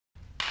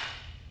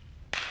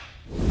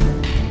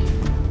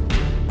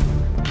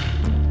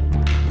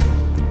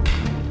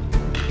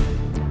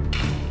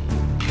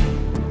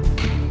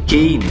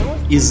Cane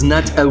is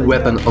not a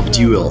weapon of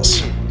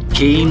duels.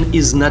 Cane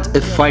is not a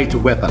fight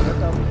weapon.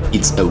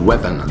 It's a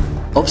weapon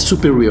of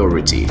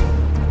superiority.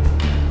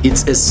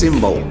 It's a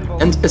symbol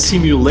and a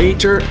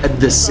simulator at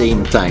the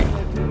same time.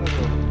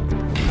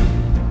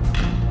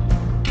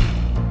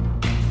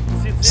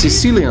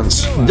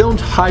 Sicilians don't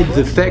hide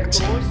the fact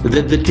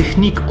that the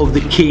technique of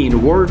the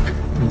cane work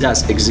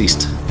does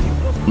exist.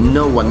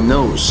 No one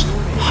knows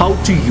how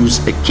to use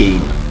a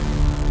cane.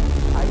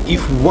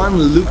 If one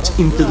looked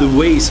into the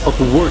ways of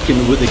working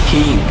with a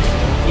cane,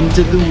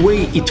 into the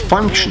way it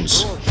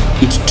functions,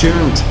 it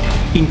turned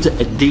into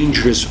a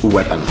dangerous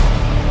weapon.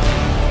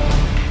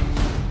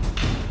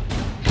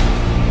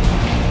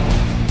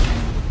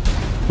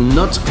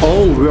 Not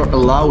all were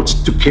allowed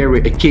to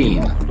carry a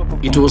cane.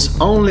 It was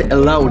only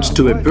allowed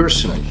to a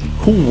person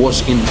who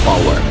was in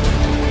power.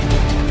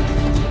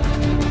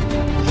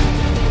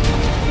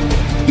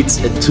 It's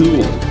a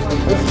tool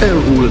of a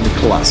ruling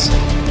class.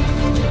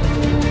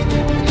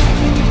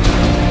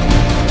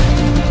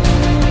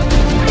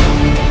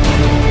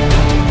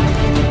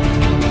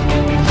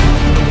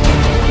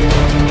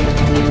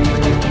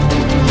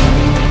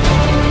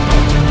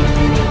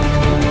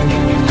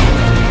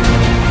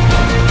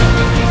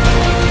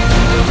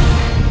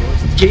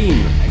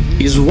 Cane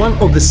is one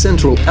of the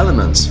central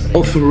elements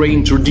of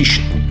rain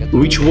tradition,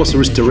 which was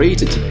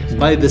restored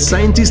by the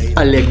scientist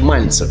Oleg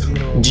Maltsev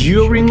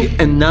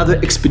during another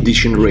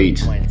expedition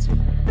raid.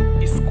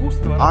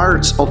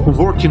 Art of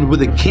working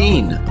with a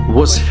cane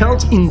was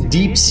held in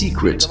deep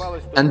secret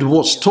and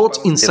was taught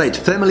inside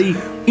family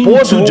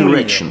in two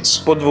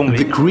directions: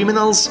 the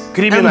criminals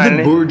and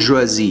the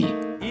bourgeoisie.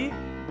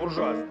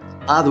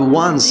 Other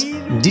ones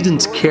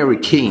didn't carry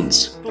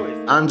canes.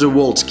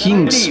 Underworld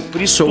kings,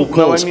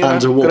 so-called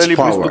underworld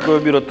power,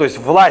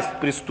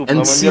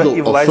 and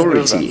civil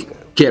authority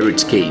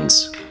carried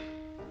canes.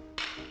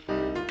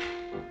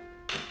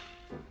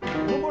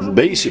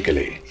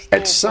 Basically,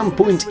 at some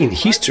point in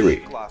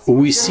history,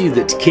 we see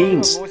that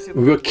canes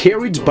were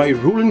carried by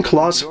ruling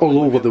class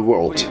all over the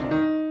world.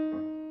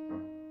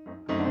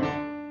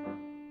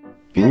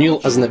 Nil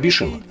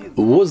Aznabishin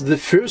was the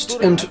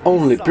first and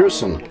only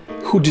person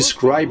who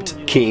described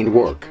cane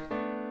work.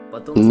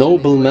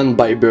 Nobleman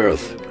by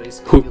birth,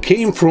 who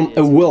came from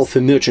a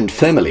wealthy merchant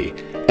family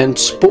and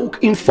spoke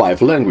in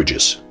 5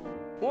 languages.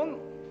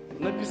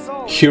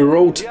 He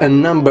wrote a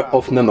number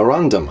of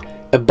memorandum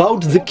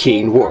about the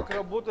cane work.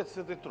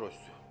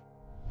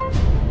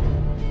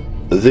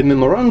 The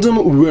memorandum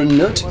were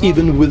not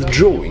even with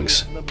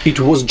drawings, it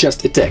was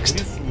just a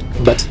text.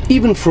 But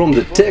even from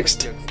the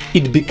text,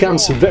 it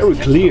becomes very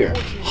clear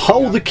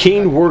how the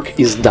cane work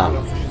is done.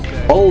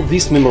 All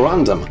these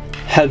memorandum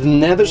have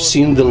never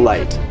seen the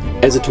light,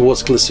 as it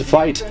was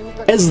classified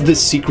as the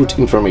secret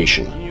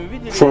information.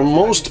 For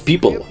most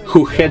people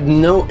who had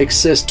no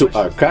access to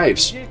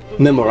archives,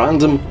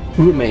 memorandum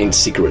remained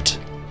secret.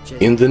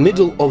 In the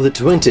middle of the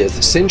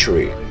 20th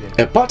century,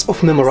 a part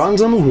of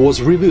memorandum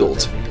was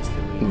revealed.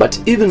 But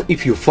even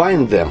if you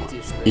find them,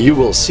 you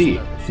will see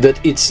that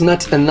it's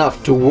not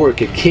enough to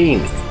work a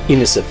cane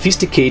in a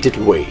sophisticated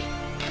way.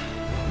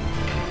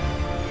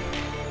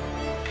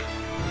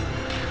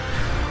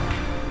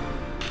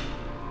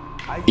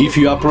 If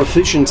you are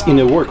proficient in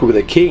a work with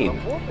a cane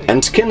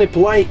and can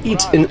apply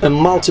it in a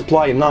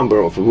multiply number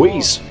of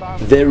ways,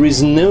 there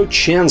is no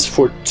chance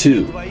for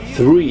 2,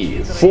 3,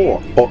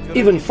 4 or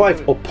even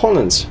 5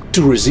 opponents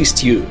to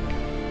resist you.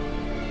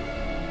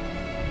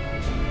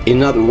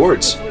 In other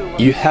words,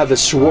 you have a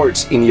sword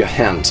in your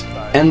hand,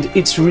 and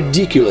it's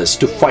ridiculous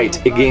to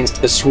fight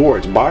against a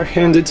sword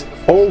bare-handed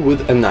or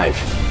with a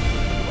knife.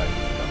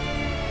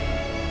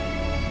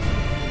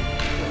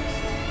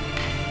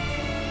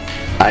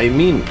 I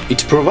mean,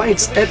 it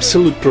provides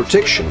absolute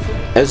protection,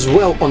 as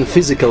well on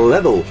physical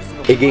level,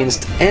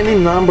 against any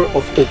number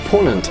of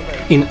opponent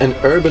in an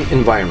urban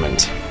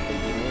environment.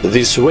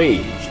 This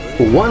way,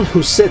 one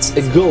who sets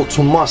a goal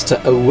to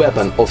master a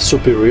weapon of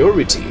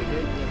superiority,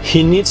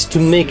 he needs to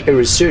make a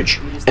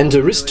research and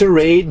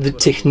restore the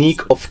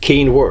technique of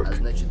cane work,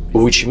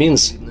 which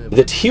means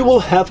that he will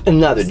have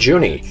another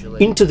journey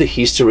into the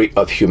history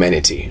of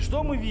humanity.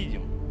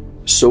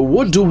 So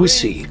what do we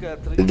see?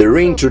 The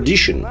rain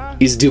tradition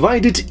is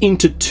divided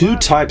into 2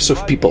 types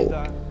of people.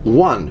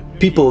 1,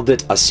 people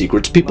that are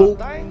secret people,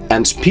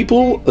 and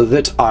people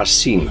that are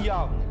seen.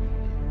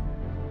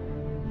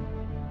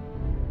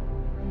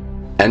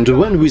 And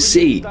when we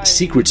say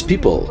secret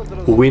people,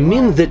 we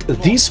mean that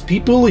these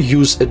people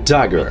use a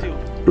dagger.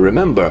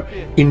 Remember,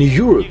 in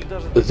Europe,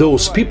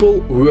 those people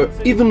were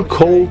even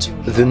called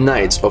the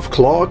Knights of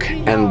Cloak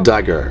and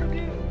Dagger.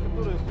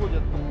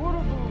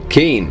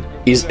 Cane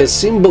is a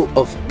symbol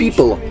of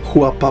people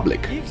who are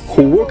public,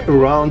 who walk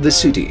around the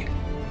city.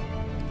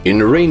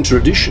 In rain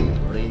tradition,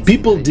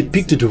 people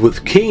depicted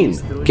with cane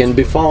can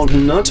be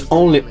found not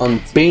only on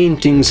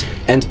paintings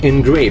and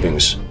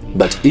engravings,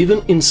 but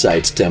even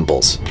inside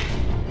temples.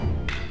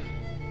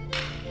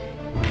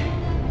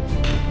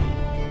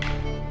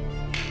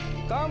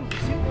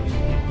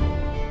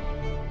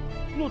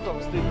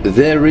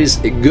 There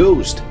is a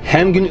ghost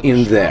hanging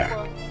in there.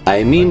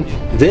 I mean,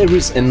 there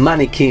is a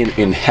mannequin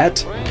in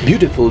hat,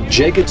 beautiful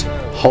jacket,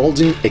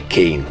 holding a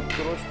cane.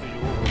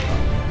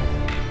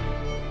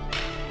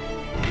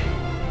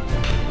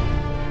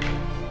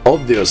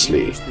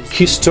 Obviously,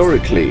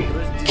 historically,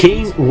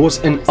 cane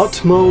was an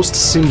utmost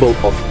symbol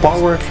of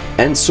power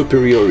and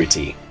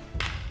superiority.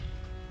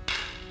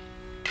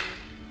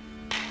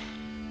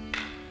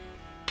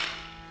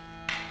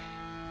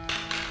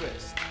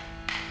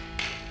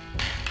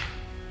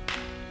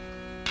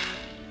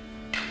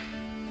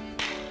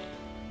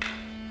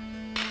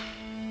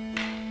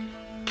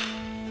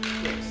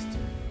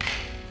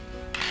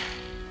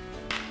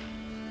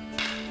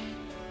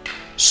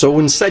 So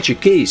in such a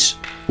case,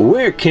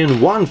 where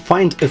can one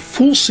find a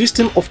full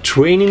system of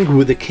training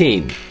with a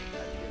cane?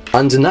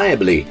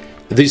 Undeniably,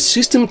 this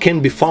system can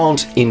be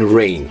found in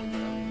Rain.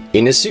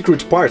 In a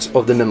secret part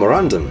of the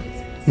memorandum,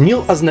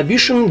 Neil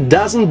Aznabishin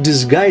doesn't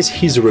disguise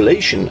his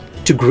relation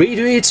to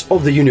graduates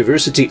of the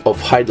University of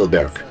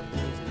Heidelberg.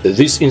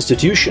 This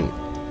institution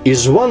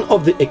is one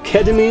of the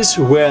academies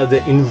where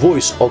the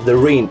envoys of the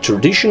Rain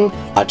tradition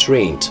are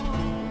trained.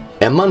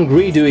 Among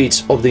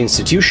graduates of the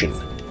institution,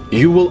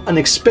 you will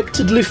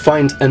unexpectedly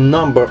find a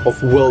number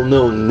of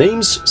well-known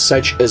names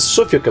such as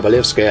Sofia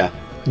Kovalevskaya,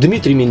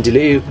 Dmitry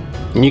Mendeleev,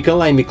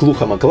 Nikolai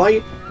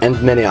Miklucha-Maklai,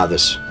 and many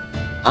others.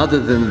 Other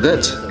than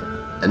that,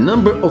 a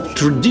number of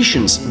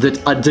traditions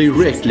that are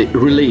directly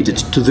related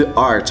to the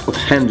art of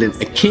handling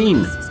a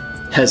cane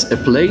has a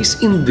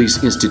place in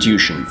this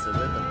institution.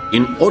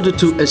 In order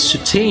to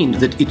ascertain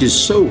that it is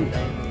so,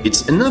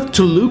 it's enough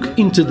to look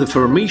into the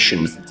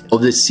formation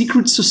of the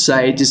secret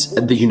societies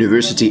at the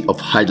University of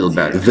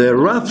Heidelberg.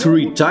 There are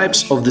three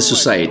types of the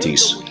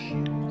societies.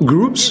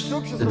 Groups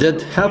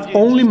that have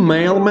only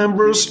male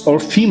members or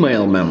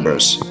female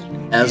members.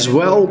 As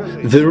well,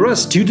 there are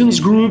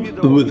students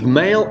group with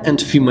male and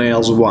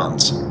female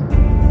ones.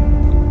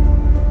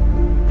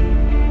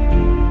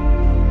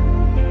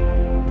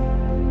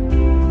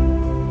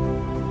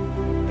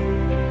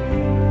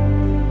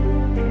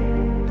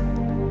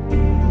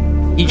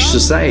 Each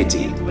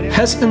society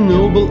has a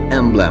noble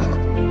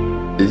emblem.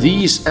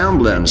 These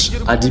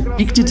emblems are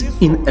depicted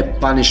in a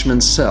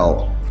punishment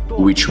cell,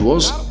 which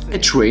was a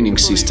training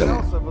system.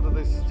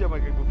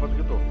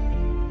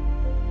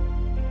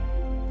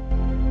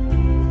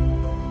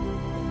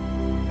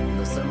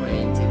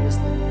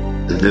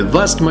 The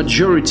vast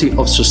majority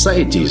of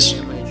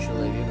societies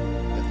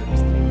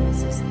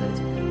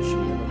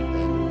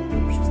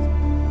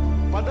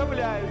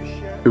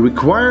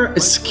require a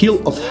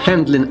skill of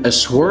handling a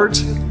sword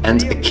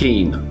and a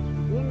cane.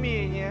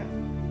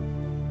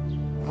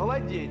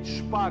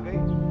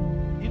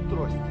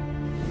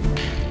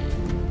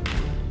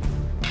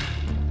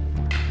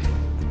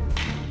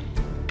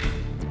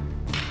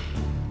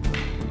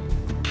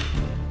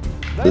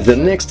 The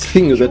next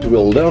thing that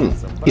we'll learn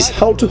is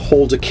how to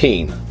hold a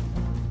cane.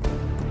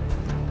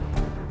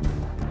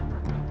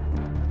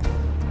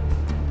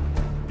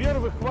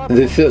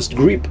 The first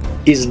grip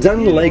is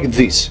done like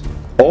this,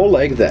 or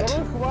like that.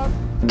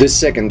 The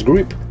second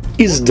grip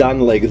is done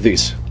like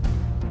this.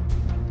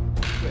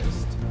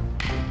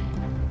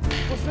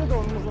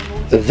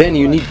 Then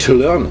you need to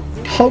learn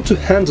how to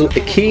handle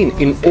a cane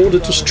in order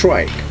to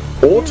strike,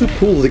 or to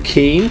pull the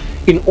cane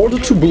in order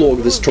to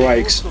block the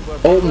strikes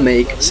or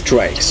make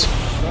strikes.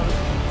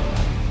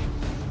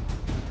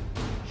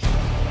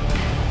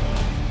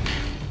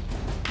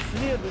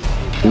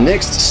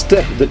 Next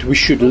step that we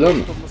should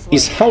learn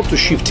is how to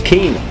shift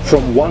cane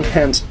from one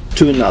hand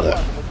to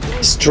another.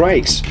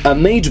 Strikes are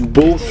made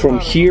both from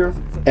here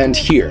and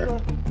here.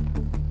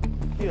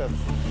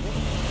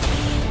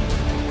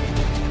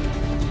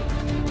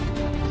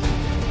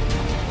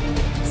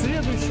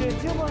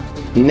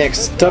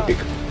 Next topic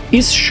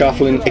is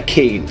shuffling a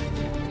cane.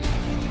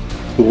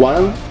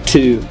 1,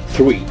 2,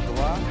 3.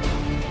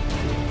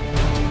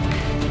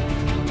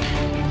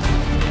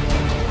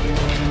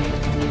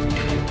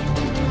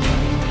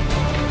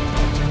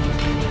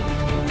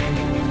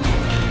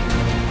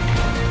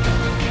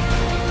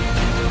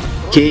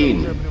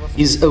 Cane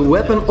is a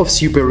weapon of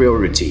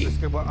superiority.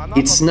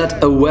 It's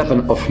not a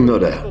weapon of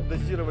murder.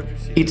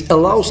 It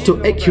allows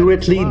to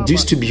accurately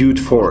distribute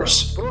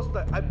force.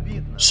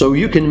 So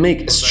you can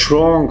make a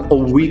strong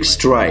or weak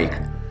strike.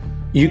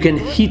 You can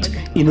hit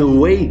in a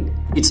way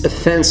it's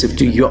offensive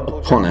to your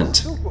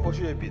opponent.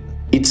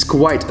 It's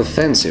quite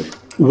offensive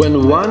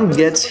when one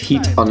gets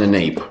hit on a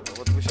nape.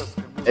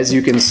 As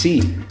you can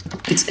see,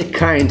 it's a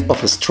kind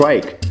of a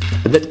strike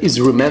that is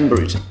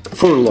remembered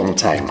for a long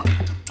time.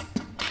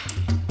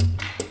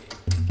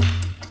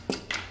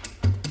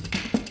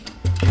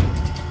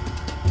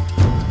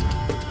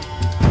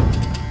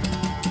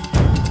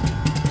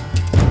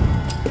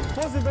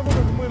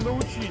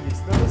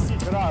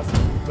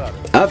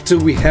 After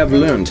we have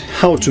learned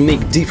how to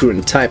make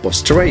different type of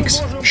strikes,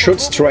 short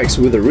strikes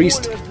with the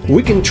wrist,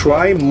 we can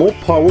try more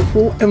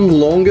powerful and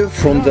longer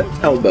from the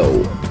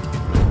elbow.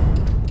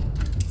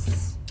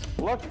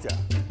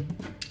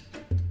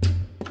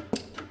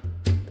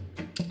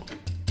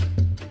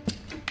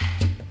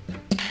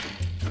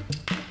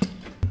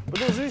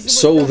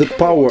 So the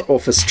power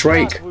of a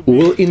strike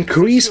will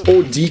increase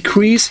or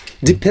decrease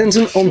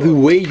depending on the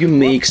way you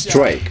make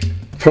strike,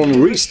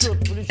 from wrist,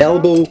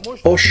 elbow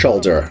or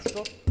shoulder.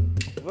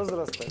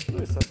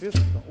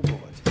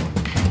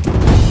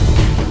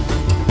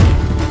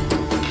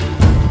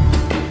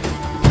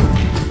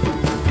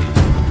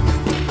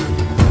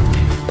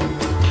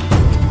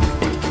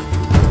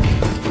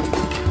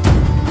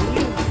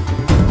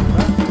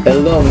 A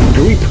long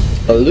grip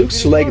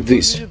looks like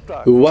this.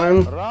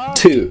 1,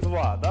 2.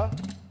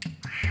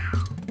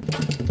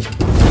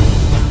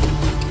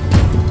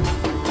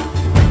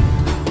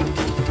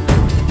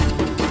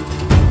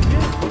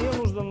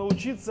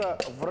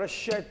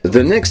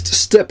 The next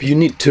step you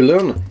need to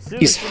learn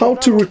is how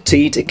to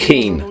rotate a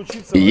cane.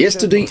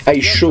 Yesterday I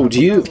showed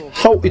you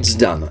how it's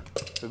done.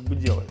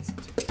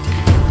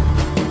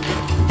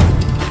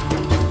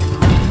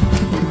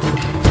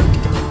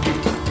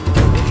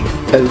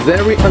 A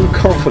very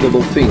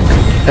uncomfortable thing,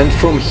 and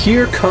from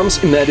here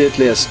comes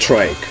immediately a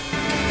strike.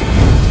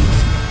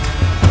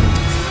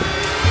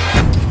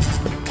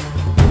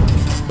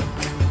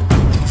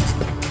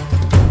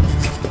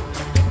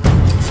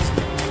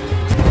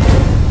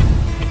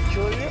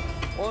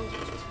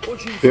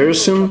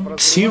 Person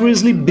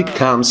seriously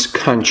becomes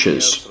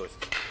conscious.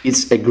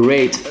 It's a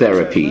great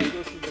therapy.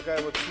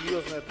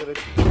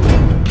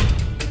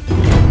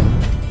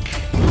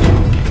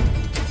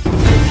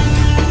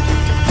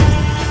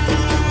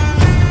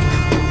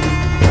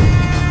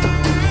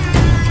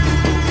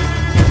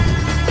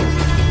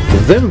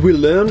 Then we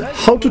learn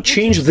how to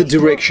change the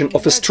direction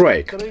of a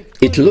strike.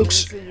 It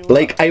looks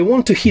like I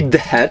want to hit the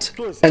head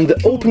and the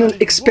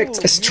opponent expects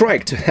a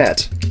strike to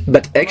head,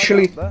 but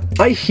actually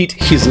I hit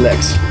his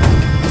legs.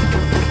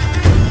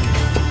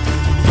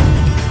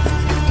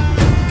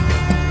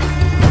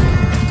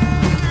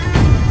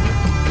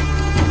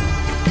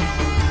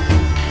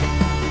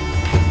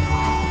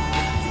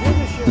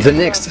 The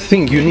next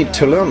thing you need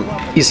to learn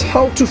is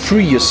how to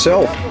free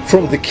yourself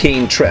from the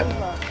cane trap.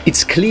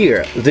 It's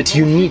clear that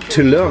you need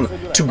to learn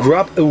to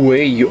grab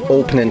away your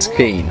opponent's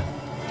cane.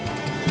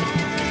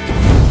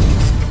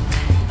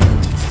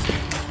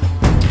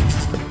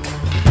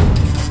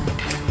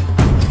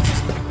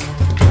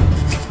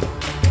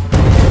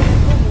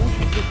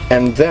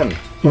 And then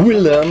we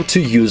learn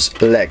to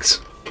use legs.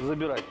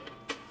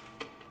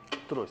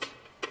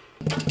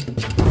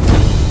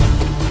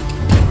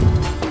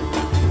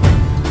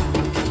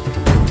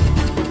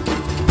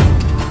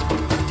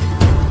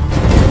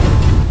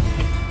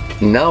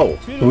 Now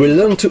we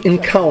learn to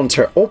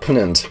encounter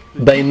opponent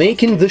by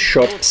making the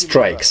short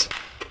strikes.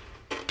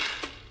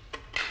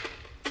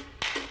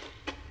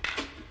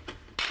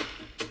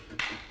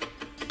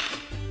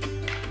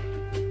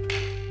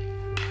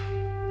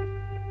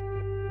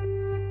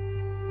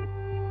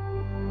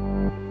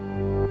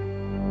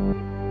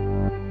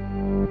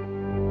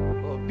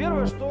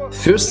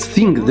 First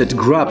thing that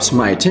grabs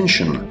my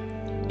attention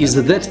is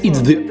that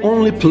it's the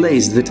only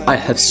place that I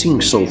have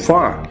seen so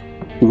far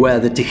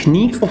where the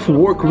technique of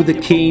work with a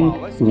cane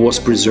was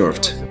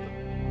preserved.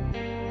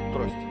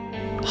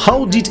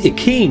 How did a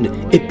cane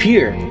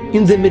appear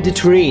in the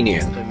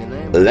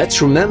Mediterranean? Let's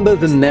remember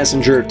the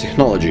messenger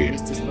technology.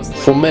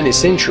 For many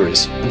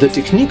centuries, the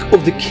technique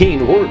of the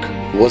cane work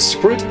was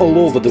spread all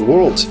over the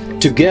world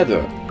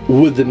together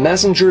with the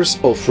messengers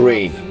of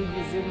rain.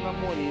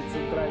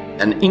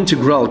 An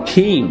integral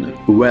cane,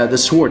 where the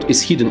sword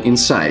is hidden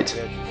inside,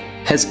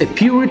 has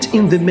appeared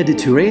in the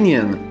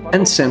Mediterranean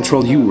and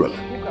Central Europe.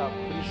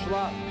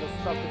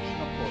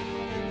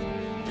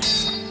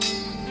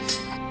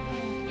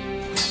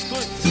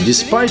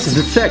 Despite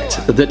the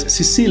fact that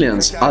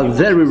Sicilians are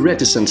very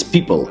reticent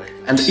people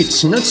and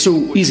it's not so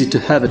easy to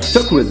have a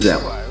talk with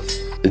them,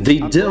 they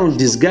don't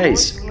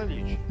disguise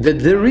that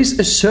there is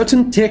a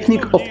certain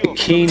technique of a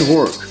cane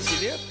work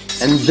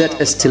and that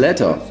a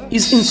stiletto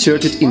is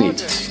inserted in it.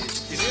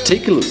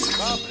 Take a look.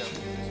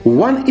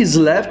 One is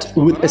left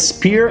with a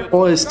spear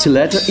or a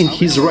stiletto in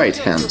his right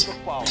hand.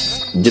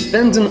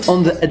 Depending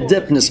on the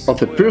adeptness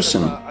of a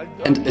person,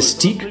 and a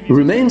stick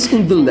remains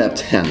in the left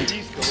hand.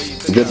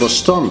 The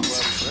baston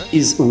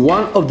is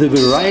one of the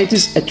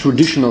varieties a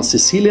traditional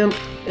Sicilian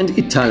and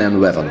Italian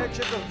weapon.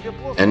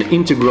 An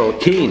integral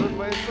cane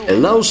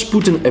allows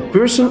putting a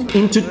person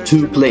into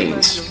two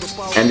planes,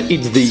 and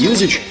it's the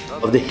usage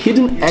of the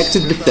hidden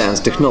active defense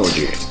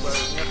technology.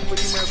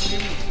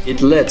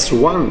 It lets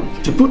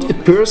one to put a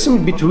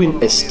person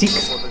between a stick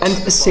and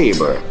a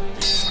saber,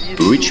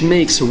 which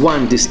makes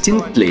one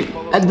distinctly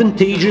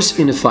advantageous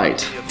in a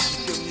fight.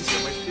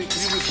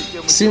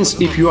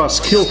 Since if you are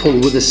skillful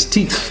with a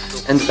stick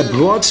and a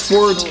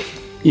broadsword,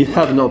 you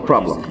have no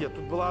problem.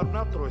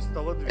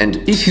 And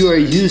if you are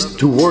used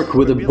to work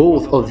with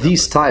both of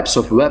these types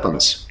of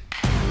weapons,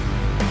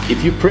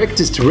 if you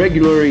practiced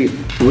regularly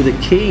with a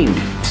cane,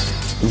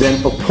 then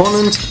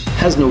opponent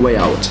has no way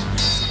out.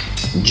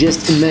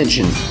 Just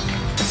imagine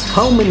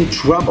how many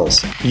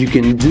troubles you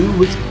can do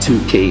with two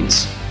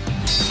canes.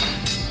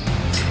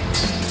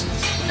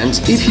 And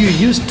if you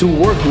used to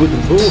work with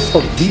both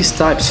of these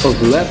types of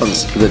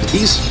weapons, that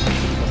is,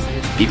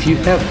 If you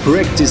have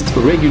practiced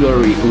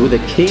regularly with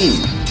a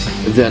cane,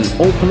 then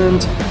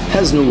opponent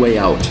has no way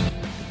out.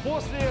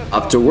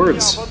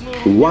 Afterwards,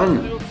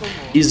 one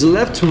is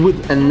left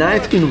with a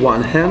knife in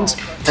one hand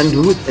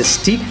and with a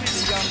stick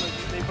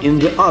in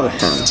the other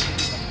hand.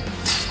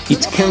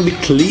 It can be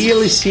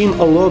clearly seen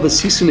all over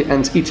Sicily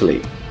and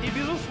Italy.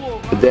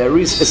 There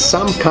is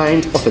some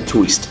kind of a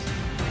twist.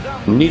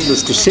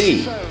 Needless to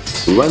say,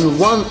 when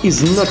one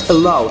is not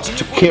allowed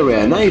to carry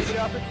a knife,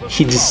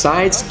 he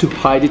decides to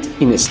hide it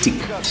in a stick.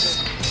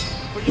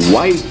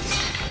 Why?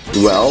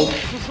 Well,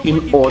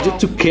 in order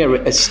to carry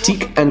a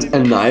stick and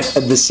a knife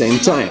at the same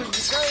time.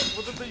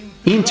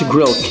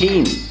 Integral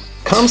cane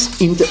comes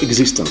into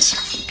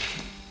existence.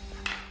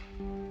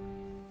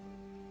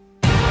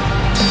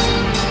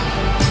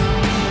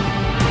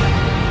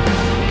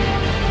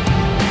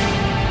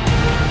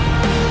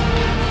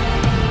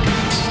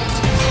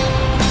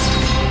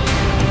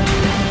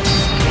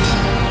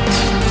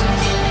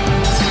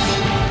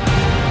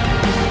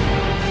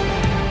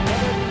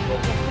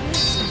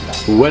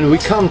 When we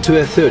come to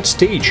a third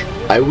stage,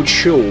 I would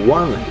show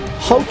one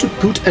how to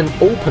put an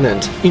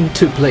opponent in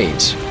two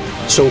planes.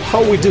 So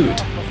how we do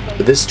it?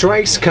 The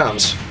strikes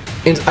comes,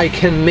 and I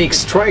can make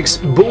strikes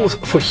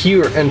both for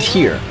here and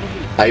here.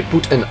 I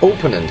put an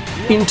opponent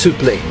in two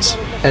planes,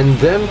 and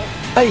then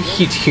I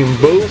hit him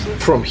both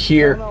from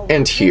here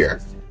and here.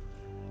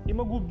 И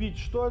могу бить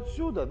что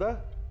отсюда,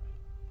 да?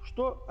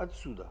 Что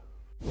отсюда.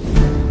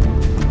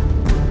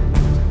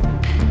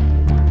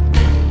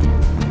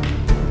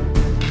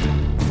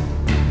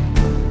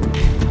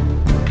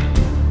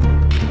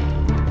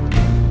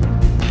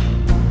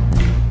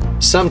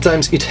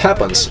 Sometimes it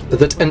happens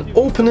that an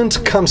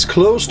opponent comes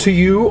close to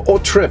you or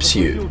traps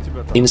you.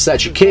 In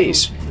such a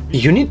case,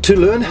 you need to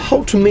learn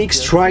how to make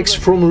strikes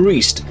from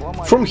wrist,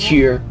 from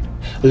here,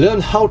 learn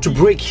how to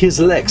break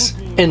his legs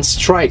and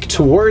strike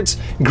towards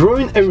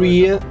groin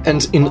area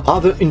and in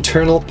other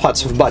internal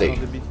parts of body.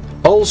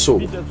 Also,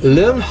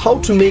 learn how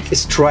to make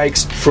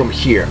strikes from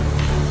here.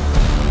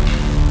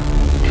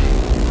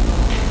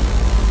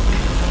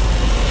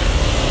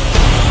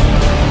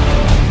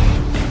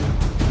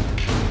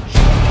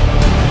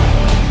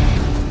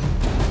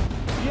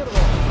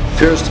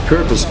 First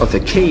purpose of a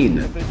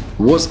cane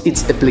was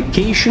its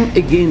application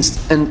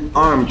against an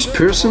armed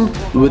person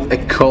with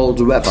a cold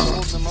weapon.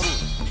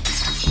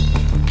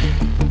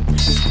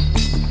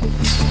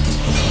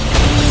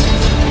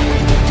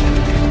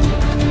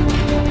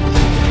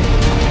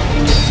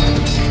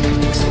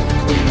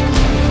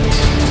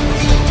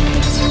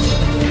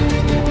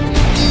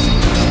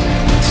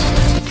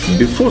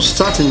 Before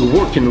starting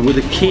working with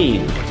a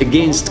cane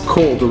against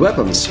cold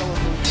weapons,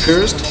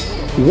 first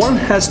one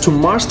has to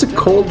master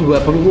cold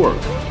weapon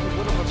work,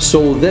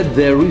 so that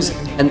there is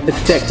an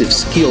effective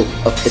skill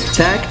of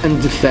attack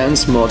and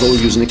defense model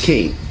using a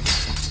cane.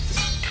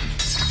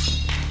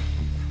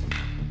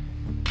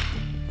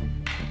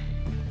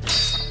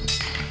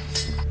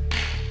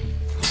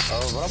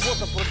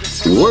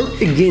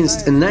 Work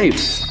against a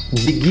knife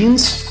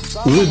begins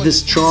with the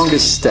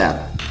strongest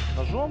step,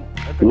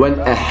 when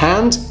a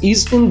hand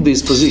is in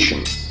this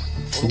position.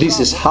 This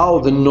is how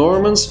the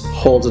Normans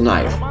hold a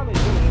knife.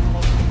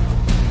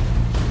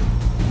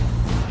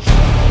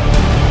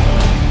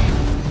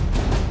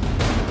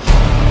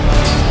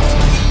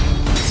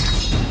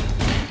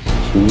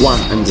 One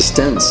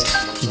understands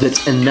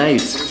that a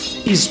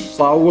knife is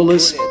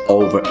powerless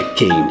over a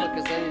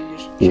cane.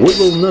 We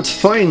will not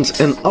find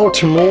an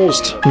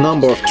outermost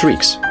number of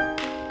tricks.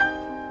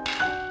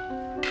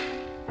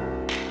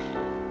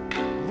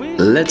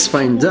 Let's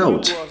find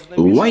out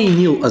why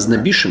Nil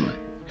Aznabishin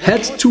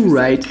had to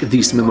write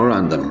this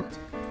memorandum.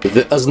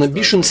 The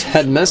Aznabishin's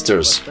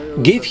headmasters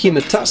gave him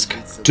a task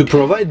to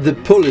provide the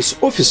police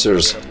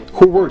officers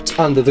who worked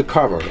under the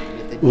cover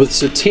with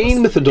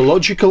certain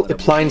methodological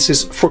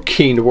appliances for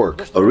cane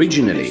work.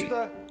 Originally,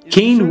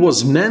 cane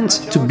was meant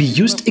to be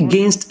used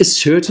against a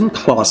certain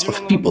class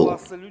of people.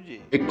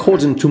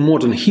 According to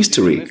modern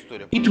history,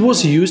 it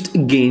was used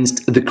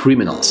against the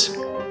criminals.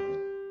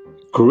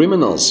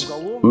 Criminals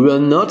were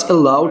not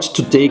allowed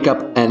to take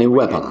up any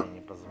weapon.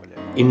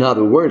 In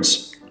other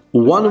words,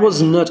 one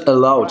was not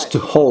allowed to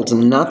hold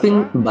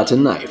nothing but a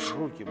knife.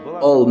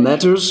 All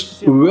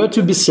matters were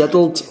to be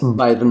settled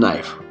by the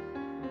knife.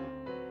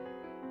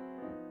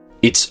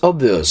 It's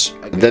obvious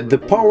that the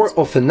power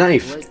of a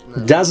knife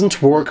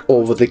doesn't work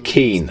over the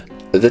cane.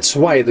 That's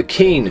why the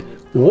cane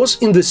was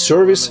in the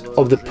service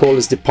of the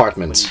police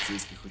departments.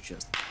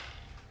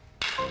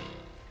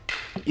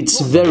 It's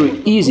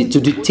very easy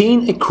to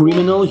detain a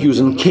criminal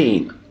using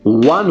cane.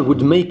 One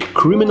would make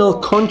criminal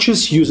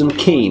conscious using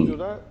cane.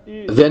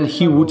 Then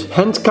he would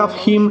handcuff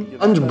him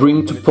and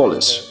bring to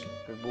police.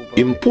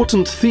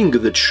 Important thing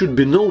that should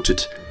be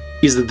noted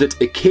is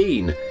that a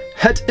cane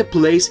had a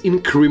place in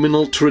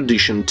criminal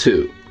tradition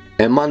too.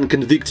 Among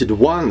convicted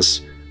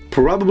ones,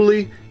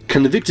 probably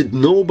convicted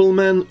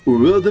noblemen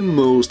were the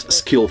most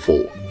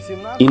skillful.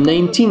 In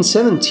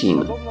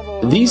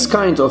 1917, these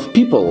kind of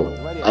people,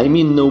 I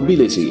mean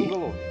nobility,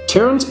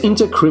 turned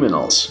into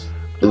criminals.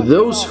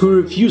 Those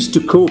who refuse to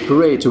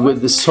cooperate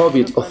with the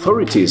Soviet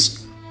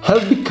authorities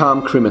have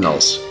become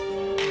criminals.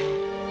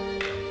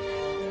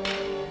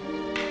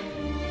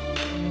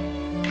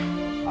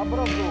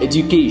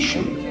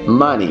 Education,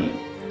 money,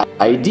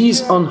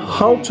 ideas on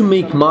how to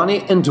make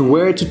money and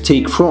where to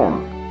take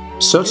from.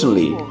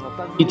 Certainly,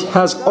 it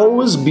has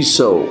always been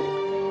so.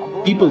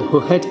 People who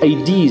had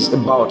ideas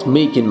about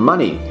making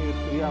money,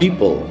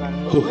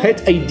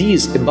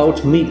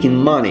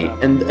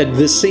 and at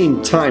the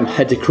same time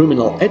had a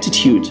criminal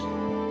attitude,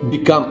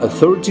 become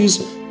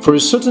authorities for a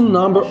certain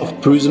number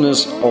of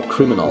prisoners or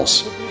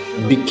criminals.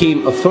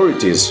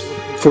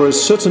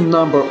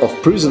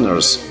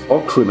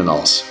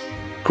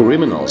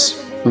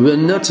 Criminals were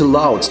not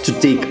allowed to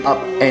take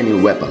up any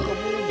weapon.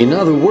 In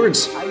other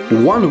words,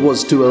 one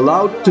was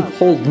allowed to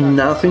hold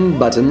nothing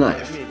but a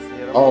knife.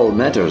 All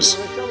matters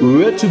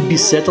were to be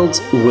settled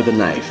with a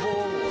knife.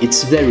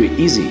 It's very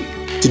easy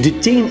to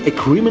detain a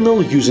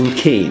criminal using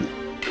cane.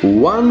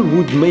 One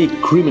would make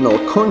criminal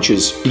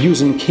conscious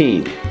using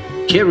cane.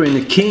 Carrying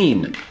a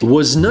cane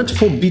was not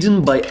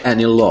forbidden by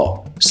any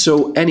law,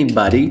 so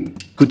anybody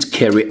could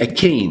carry a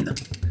cane.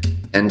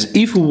 And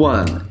if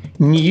one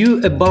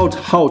knew about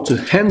how to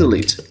handle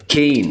it,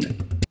 cane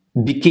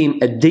became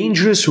a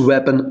dangerous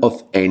weapon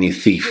of any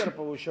thief.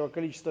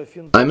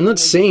 I'm not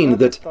saying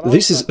that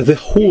this is the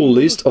whole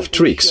list of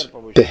tricks.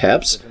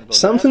 Perhaps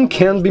something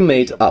can be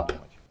made up.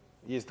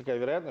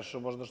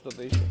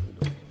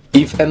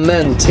 If a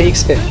man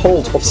takes a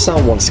hold of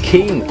someone's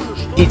cane,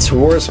 it's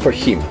worse for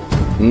him.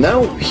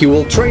 Now he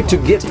will try to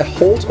get a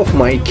hold of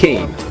my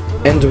cane,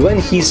 and when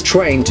he's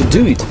trying to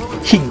do it,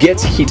 he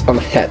gets hit on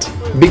the head,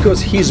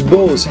 because his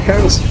both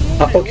hands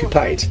are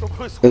occupied.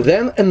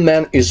 Then a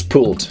man is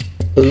pulled.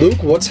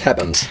 Look what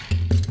happens.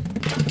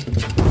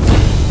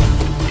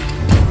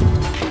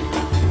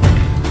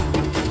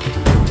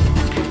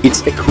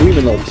 It's a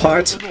criminal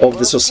part of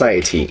the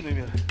society.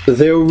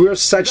 There were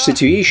such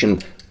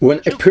situations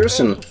when a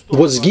person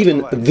was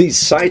given this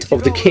side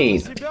of the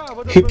cane.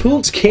 He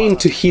pulled cane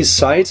to his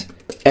side,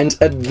 and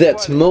at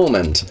that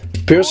moment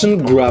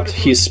person grabbed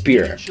his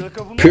spear.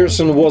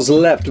 Person was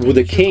left with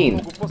a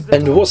cane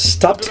and was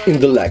stabbed in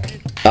the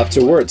leg.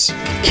 Afterwards,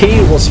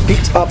 cane was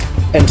picked up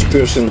and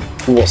person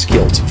was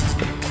killed.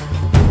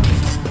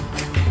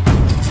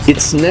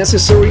 It's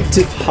necessary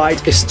to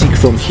hide a stick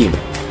from him.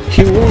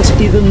 He won't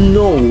even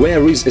know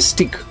where is a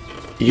stick.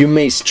 You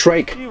may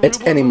strike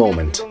at any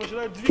moment.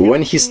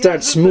 When he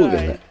starts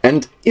moving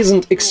and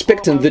isn't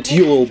expecting that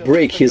you will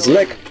break his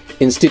leg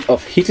instead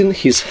of hitting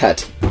his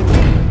head.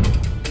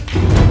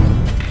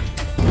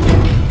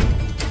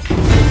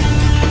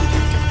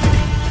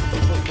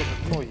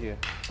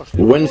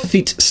 When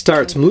feet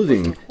start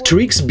moving,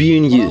 tricks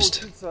being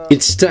used.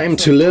 It's time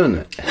to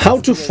learn how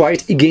to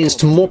fight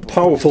against more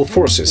powerful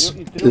forces.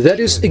 That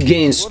is,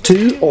 against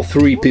 2 or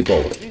 3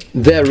 people.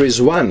 There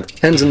is one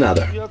and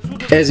another.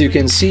 As you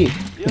can see,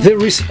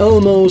 there is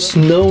almost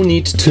no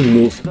need to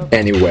move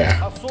anywhere.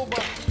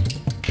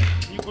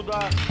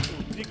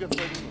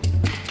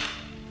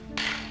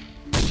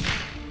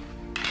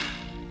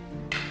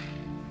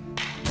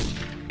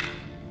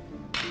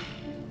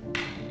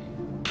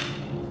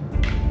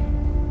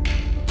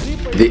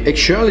 The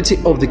actuality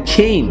of the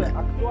cane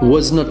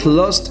was not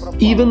lost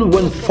even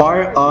when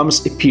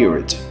firearms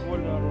appeared.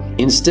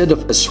 Instead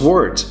of a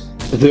sword,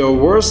 there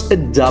was a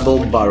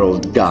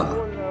double-barreled gun.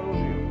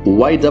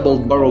 Why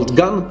double-barreled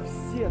gun?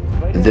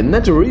 The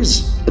matter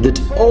is that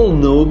all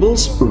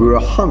nobles were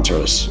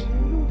hunters.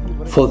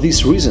 For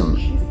this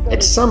reason,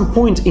 at some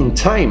point in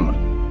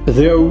time,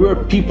 there were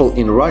people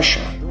in Russia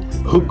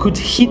who could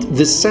hit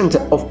the center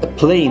of a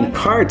playing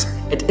card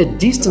at a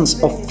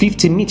distance of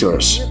 50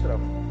 meters.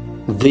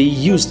 They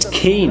used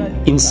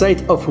cane,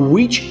 inside of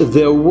which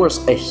there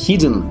was a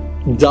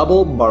hidden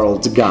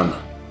double-barreled gun.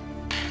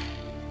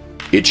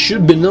 It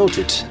should be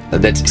noted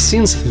that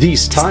since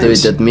these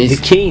times the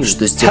cane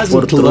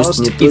hasn't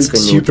lost its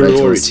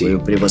superiority.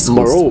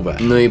 Moreover,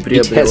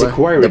 it has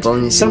acquired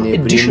some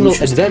additional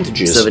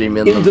advantages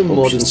in the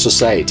modern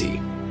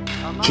society.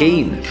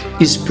 Cane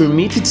is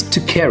permitted to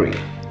carry,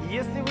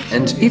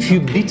 and if you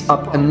beat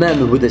up a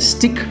man with a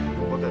stick,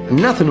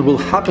 nothing will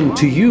happen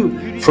to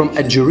you from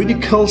a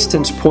juridical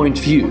standpoint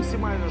view.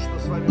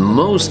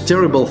 Most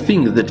terrible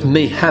thing that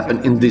may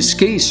happen in this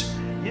case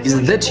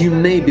is that you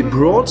may be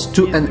brought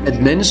to an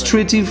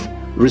administrative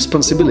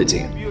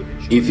responsibility.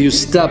 If you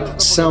stab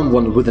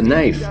someone with a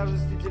knife,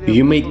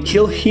 you may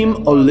kill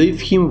him or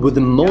leave him with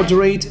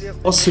moderate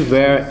or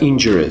severe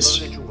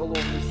injuries.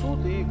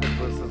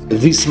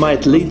 This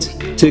might lead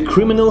to a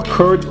criminal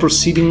court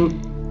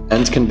proceeding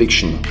and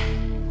conviction.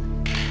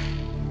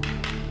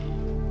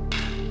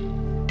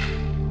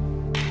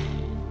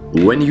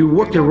 When you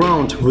walk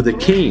around with a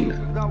cane,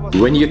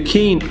 when your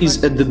cane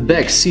is at the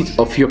back seat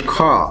of your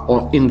car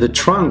or in the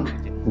trunk,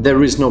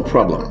 there is no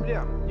problem.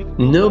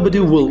 Nobody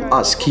will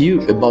ask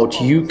you about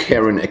you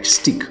carrying a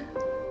stick.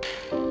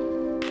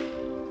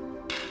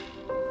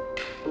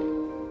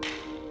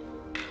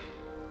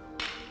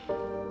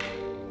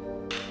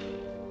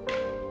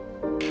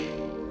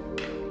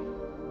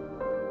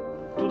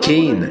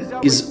 Cane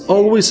is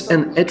always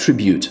an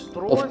attribute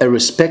of a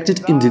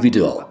respected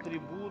individual.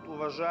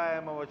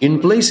 In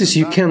places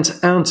you can't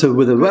enter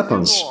with the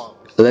weapons,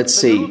 let's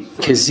say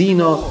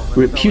casino,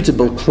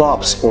 reputable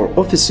clubs or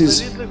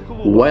offices,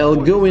 while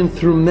going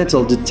through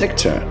metal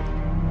detector,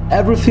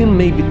 everything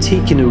may be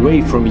taken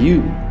away from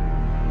you,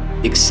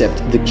 except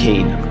the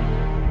cane.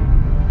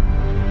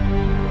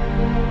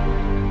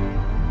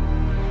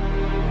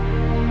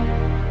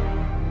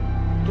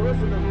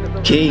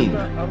 Cane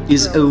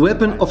is a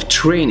weapon of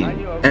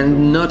training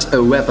and not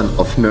a weapon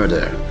of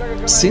murder,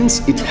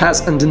 since it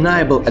has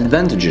undeniable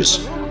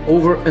advantages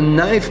over a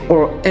knife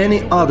or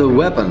any other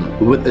weapon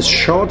with a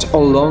short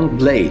or long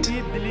blade,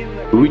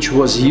 which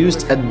was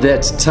used at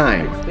that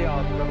time.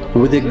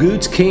 With a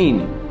good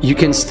cane, you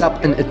can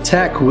stop an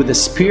attack with a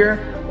spear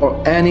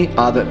or any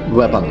other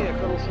weapon.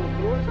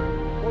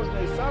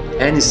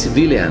 Any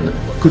civilian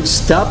could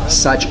stop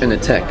such an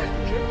attack.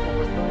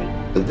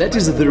 That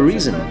is the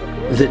reason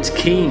that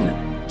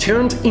cane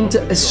turned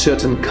into a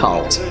certain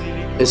cult,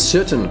 a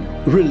certain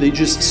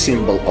religious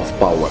symbol of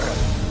power.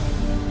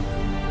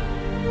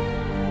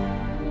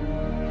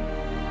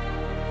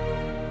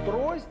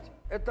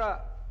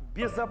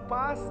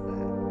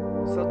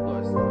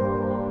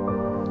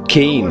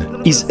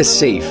 Cane is a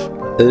safe,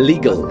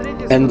 legal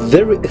and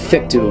very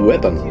effective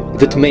weapon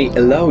that may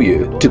allow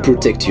you to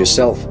protect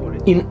yourself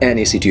in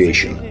any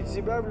situation.